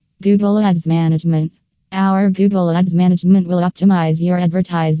Google Ads Management. Our Google Ads Management will optimize your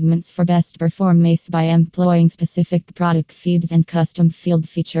advertisements for best performance by employing specific product feeds and custom field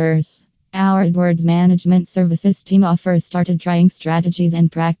features. Our AdWords Management Services team offers started trying strategies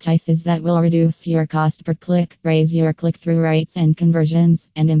and practices that will reduce your cost per click, raise your click through rates and conversions,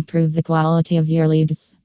 and improve the quality of your leads.